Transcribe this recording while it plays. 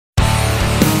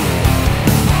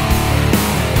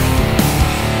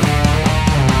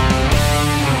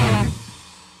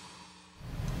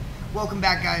Welcome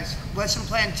back, guys. Lesson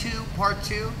plan 2, part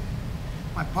 2.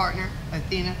 My partner,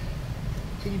 Athena.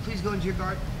 Can you please go into your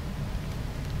guard?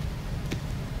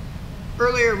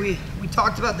 Earlier, we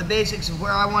talked about the basics of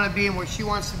where I want to be and where she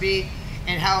wants to be,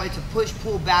 and how it's a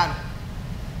push-pull battle.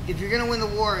 If you're going to win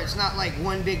the war, it's not like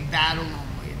one big battle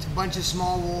normally. It's a bunch of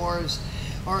small wars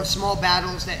or small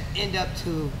battles that end up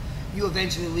to you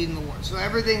eventually leading the war. So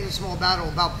everything's a small battle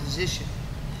about position.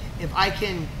 If I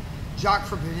can jock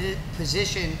for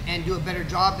position and do a better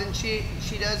job than she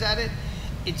does at it,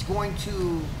 it's going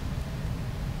to,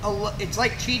 it's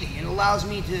like cheating. It allows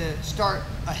me to start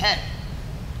ahead.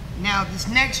 Now this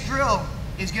next drill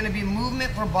is going to be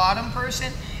movement for bottom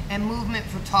person and movement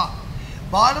for top.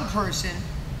 Bottom person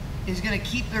is going to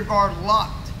keep their guard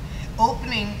locked.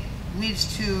 Opening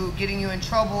leads to getting you in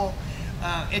trouble.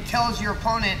 It tells your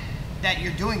opponent that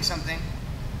you're doing something.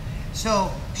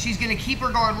 So she's going to keep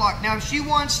her guard locked. Now if she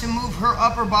wants to move her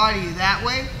upper body that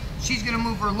way, she's going to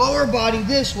move her lower body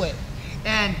this way.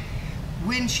 And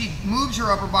when she moves her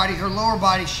upper body, her lower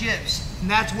body shifts. And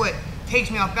that's what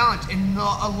takes me off balance. And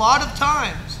a lot of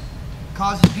times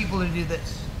causes people to do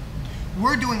this.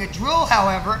 We're doing a drill,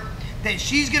 however, that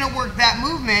she's going to work that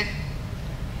movement.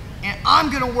 And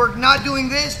I'm going to work not doing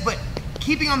this, but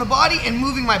keeping on the body and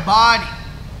moving my body.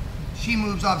 She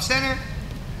moves off center,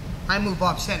 I move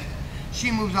off center. She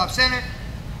moves off center,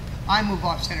 I move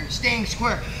off center. Staying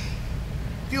square.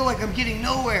 Feel like I'm getting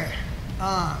nowhere.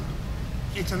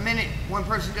 It's a minute. One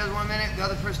person does 1 minute, the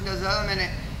other person does the other minute.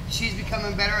 She's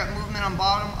becoming better at movement on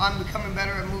bottom, I'm becoming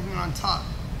better at movement on top.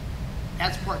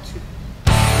 That's part 2.